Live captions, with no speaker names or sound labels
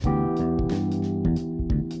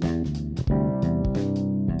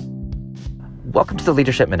Welcome to the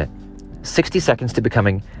Leadership Minute, 60 seconds to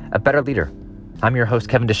becoming a better leader. I'm your host,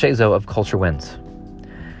 Kevin DeShazo of Culture Wins.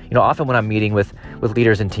 Often when I'm meeting with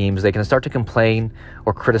leaders and teams, they can start to complain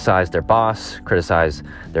or criticize their boss, criticize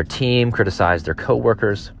their team, criticize their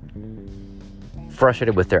coworkers,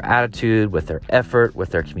 frustrated with their attitude, with their effort, with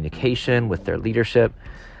their communication, with their leadership.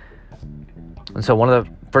 And so one of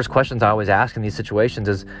the first questions I always ask in these situations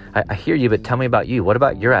is, I hear you, but tell me about you. What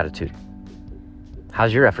about your attitude?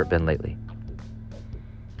 How's your effort been lately?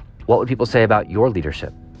 What would people say about your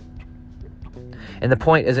leadership? And the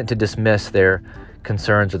point isn't to dismiss their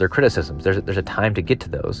concerns or their criticisms. There's a time to get to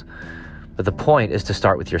those. But the point is to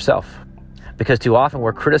start with yourself. Because too often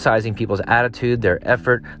we're criticizing people's attitude, their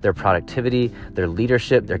effort, their productivity, their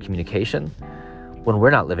leadership, their communication, when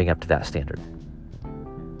we're not living up to that standard.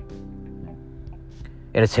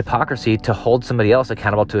 And it's hypocrisy to hold somebody else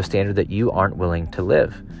accountable to a standard that you aren't willing to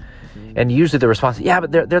live. And usually the response is, yeah,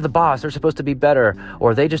 but they're the boss. They're supposed to be better.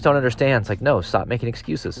 Or they just don't understand. It's like, no, stop making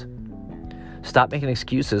excuses. Stop making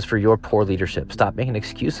excuses for your poor leadership. Stop making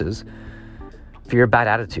excuses for your bad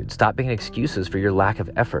attitude. Stop making excuses for your lack of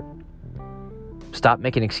effort. Stop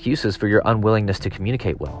making excuses for your unwillingness to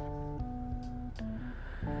communicate well.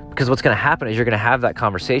 Because what's going to happen is you're going to have that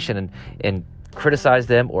conversation and criticize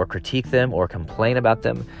them or critique them or complain about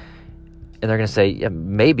them. And they're going to say, yeah,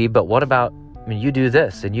 maybe, but what about, you do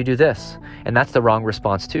this and you do this. And that's the wrong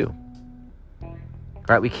response too. All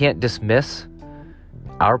right, we can't dismiss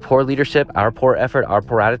our poor leadership, our poor effort, our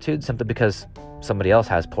poor attitude simply because somebody else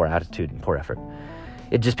has poor attitude and poor effort.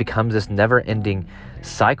 It just becomes this never-ending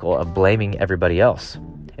cycle of blaming everybody else,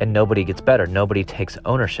 and nobody gets better. Nobody takes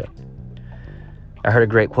ownership. I heard a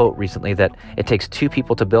great quote recently that it takes two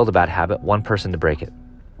people to build a bad habit, one person to break it.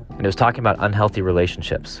 And it was talking about unhealthy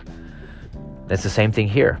relationships. And it's the same thing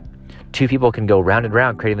here. Two people can go round and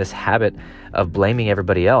round creating this habit of blaming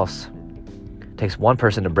everybody else. It takes one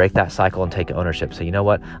person to break that cycle and take ownership. So you know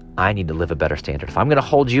what? I need to live a better standard. If I'm going to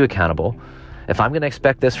hold you accountable, if I'm going to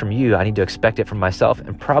expect this from you, I need to expect it from myself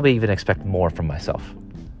and probably even expect more from myself.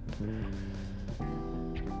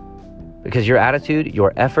 Because your attitude,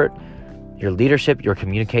 your effort, your leadership, your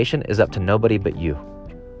communication is up to nobody but you.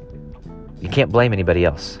 You can't blame anybody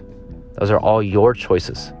else. Those are all your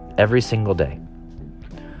choices every single day.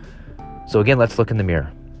 So again, let's look in the mirror.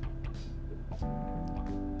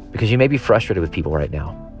 Because you may be frustrated with people right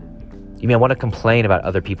now. You may want to complain about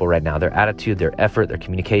other people right now, their attitude, their effort, their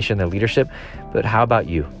communication, their leadership. But how about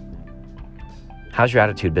you? How's your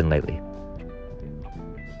attitude been lately?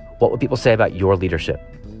 What would people say about your leadership?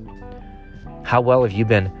 How well have you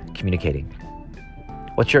been communicating?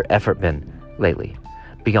 What's your effort been lately?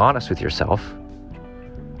 Be honest with yourself.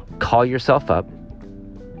 Call yourself up.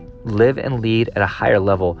 Live and lead at a higher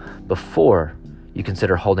level before you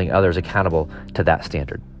consider holding others accountable to that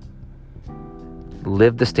standard.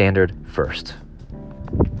 Live the standard first.